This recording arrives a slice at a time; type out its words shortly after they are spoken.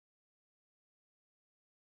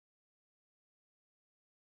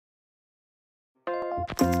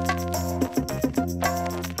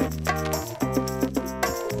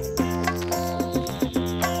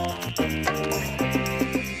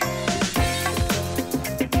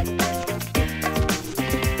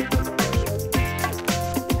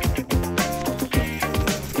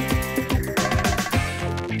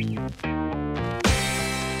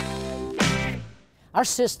Our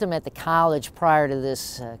system at the college prior to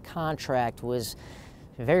this contract was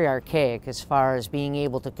very archaic as far as being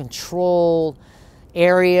able to control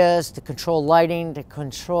areas, to control lighting, to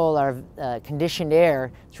control our conditioned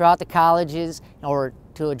air throughout the colleges, or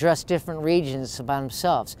to address different regions by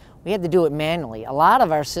themselves. We had to do it manually. A lot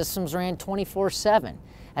of our systems ran 24/7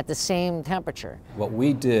 at the same temperature. What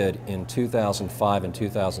we did in 2005 and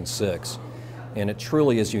 2006, and it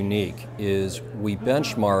truly is unique, is we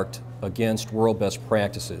benchmarked against world best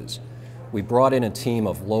practices. We brought in a team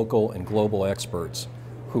of local and global experts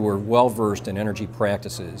who were well versed in energy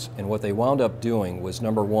practices, and what they wound up doing was,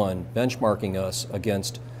 number one, benchmarking us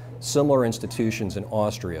against similar institutions in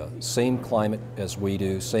Austria, same climate as we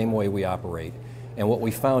do, same way we operate. And what we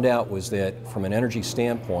found out was that from an energy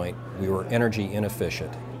standpoint, we were energy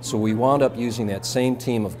inefficient. So we wound up using that same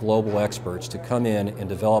team of global experts to come in and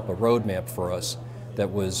develop a roadmap for us that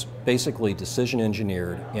was basically decision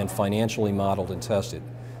engineered and financially modeled and tested.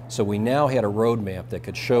 So we now had a roadmap that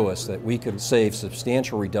could show us that we could save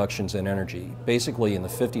substantial reductions in energy, basically in the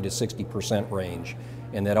 50 to 60% range,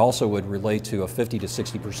 and that also would relate to a 50 to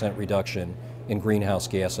 60% reduction in greenhouse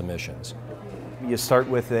gas emissions. You start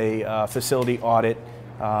with a facility audit,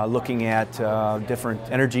 looking at different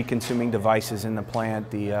energy consuming devices in the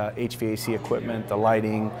plant, the HVAC equipment, the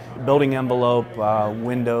lighting, building envelope,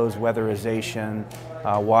 windows, weatherization,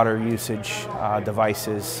 water usage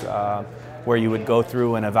devices, where you would go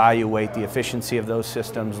through and evaluate the efficiency of those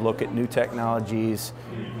systems, look at new technologies.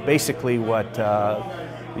 Basically what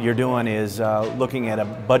you're doing is looking at a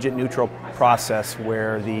budget neutral process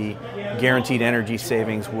where the guaranteed energy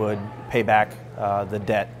savings would pay back the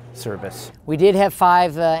debt service. We did have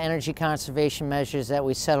 5 energy conservation measures that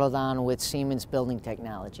we settled on with Siemens Building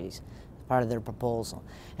Technologies as part of their proposal.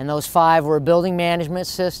 And those 5 were building management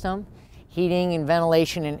system, heating and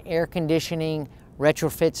ventilation and air conditioning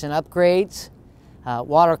retrofits and upgrades,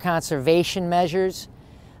 water conservation measures,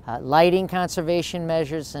 lighting conservation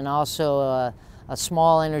measures, and also a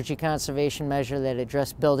small energy conservation measure that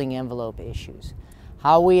addressed building envelope issues.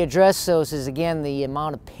 How we address those is, again, the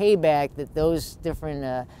amount of payback that those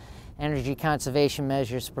different energy conservation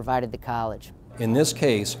measures provided the college. In this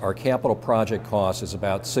case, our capital project cost is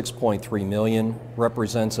about $6.3 million,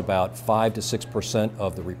 represents about 5 to 6%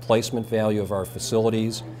 of the replacement value of our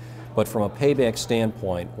facilities. But from a payback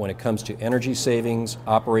standpoint, when it comes to energy savings,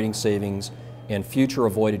 operating savings, and future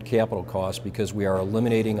avoided capital costs, because we are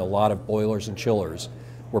eliminating a lot of boilers and chillers,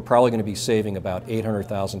 we're probably going to be saving about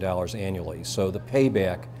 $800,000 annually. So the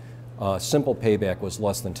payback, simple payback, was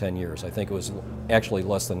less than 10 years. I think it was actually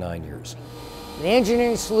less than 9 years. The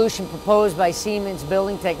engineering solution proposed by Siemens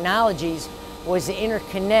Building Technologies was to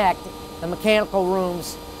interconnect the mechanical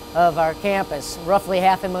rooms of our campus, roughly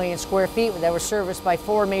 500,000 square feet, that were serviced by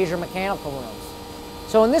 4 major mechanical rooms.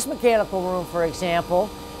 So in this mechanical room, for example,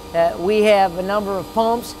 we have a number of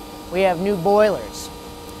pumps, we have new boilers.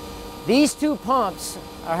 These 2 pumps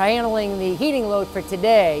are handling the heating load for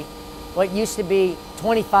today, what used to be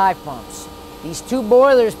 25 pumps. These 2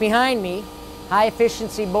 boilers behind me, high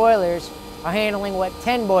efficiency boilers, are handling what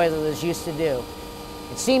 10 boilers used to do.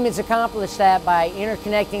 And Siemens accomplished that by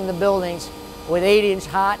interconnecting the buildings with 8-inch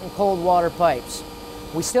hot and cold water pipes.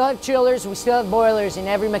 We still have chillers, we still have boilers in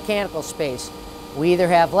every mechanical space. We either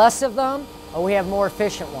have less of them or we have more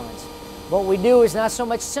efficient ones. What we do is not so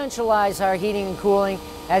much centralize our heating and cooling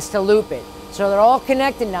as to loop it. So they're all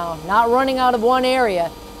connected now, not running out of one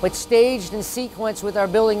area, but staged and sequenced with our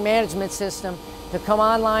building management system to come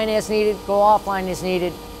online as needed, go offline as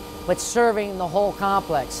needed, but serving the whole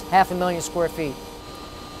complex, 500,000 square feet.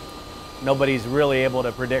 Nobody's really able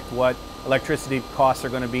to predict what electricity costs are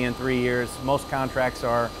going to be in 3 years. Most contracts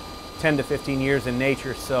are 10 to 15 years in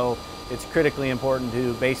nature, so it's critically important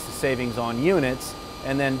to base the savings on units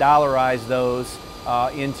and then dollarize those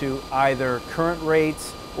into either current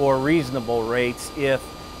rates or reasonable rates if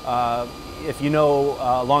you know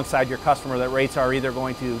alongside your customer that rates are either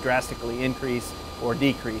going to drastically increase or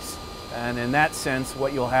decrease. And in that sense,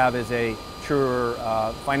 what you'll have is a truer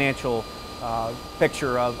financial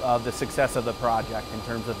picture of the success of the project in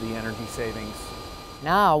terms of the energy savings.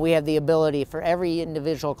 Now we have the ability for every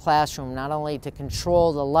individual classroom not only to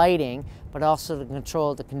control the lighting, but also to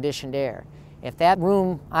control the conditioned air. If that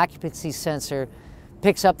room occupancy sensor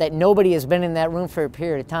picks up that nobody has been in that room for a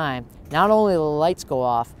period of time, not only will the lights go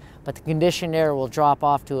off, but the conditioned air will drop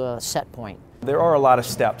off to a set point. There are a lot of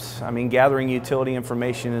steps. I mean, gathering utility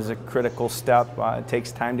information is a critical step. It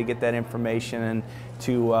takes time to get that information and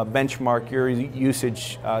to benchmark your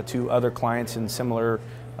usage to other clients in similar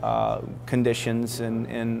conditions,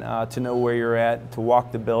 and to know where you're at, to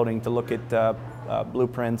walk the building, to look at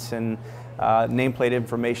blueprints and nameplate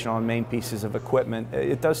information on main pieces of equipment.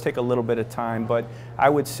 It does take a little bit of time, but I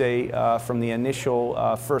would say from the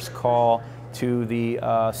initial first call to the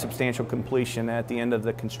substantial completion at the end of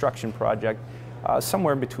the construction project,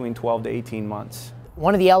 somewhere between 12 to 18 months.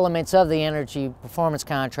 One of the elements of the energy performance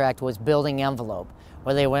contract was building envelope,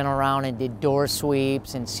 where they went around and did door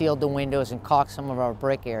sweeps and sealed the windows and caulked some of our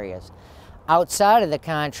brick areas. Outside of the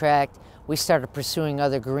contract, we started pursuing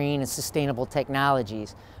other green and sustainable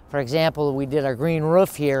technologies. For example, we did our green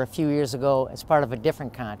roof here a few years ago as part of a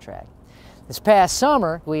different contract. This past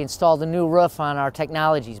summer, we installed a new roof on our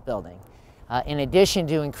technologies building. In addition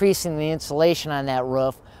to increasing the insulation on that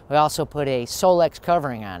roof, we also put a Solex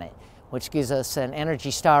covering on it, which gives us an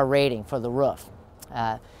Energy Star rating for the roof.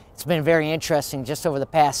 It's been very interesting just over the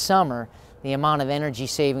past summer, the amount of energy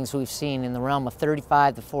savings we've seen in the realm of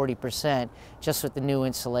 35 to 40% just with the new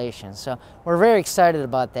insulation. So we're very excited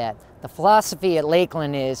about that. The philosophy at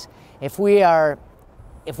Lakeland is if we are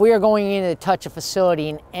going in to touch a facility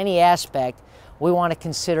in any aspect, we want to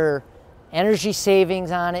consider energy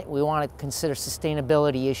savings on it. We want to consider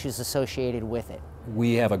sustainability issues associated with it.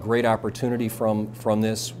 We have a great opportunity from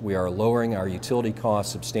this. We are lowering our utility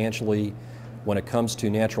costs substantially. When it comes to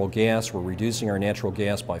natural gas, we're reducing our natural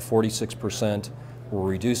gas by 46%. We're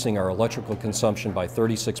reducing our electrical consumption by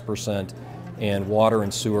 36%, and water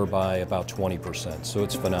and sewer by about 20%. So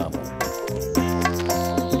it's phenomenal.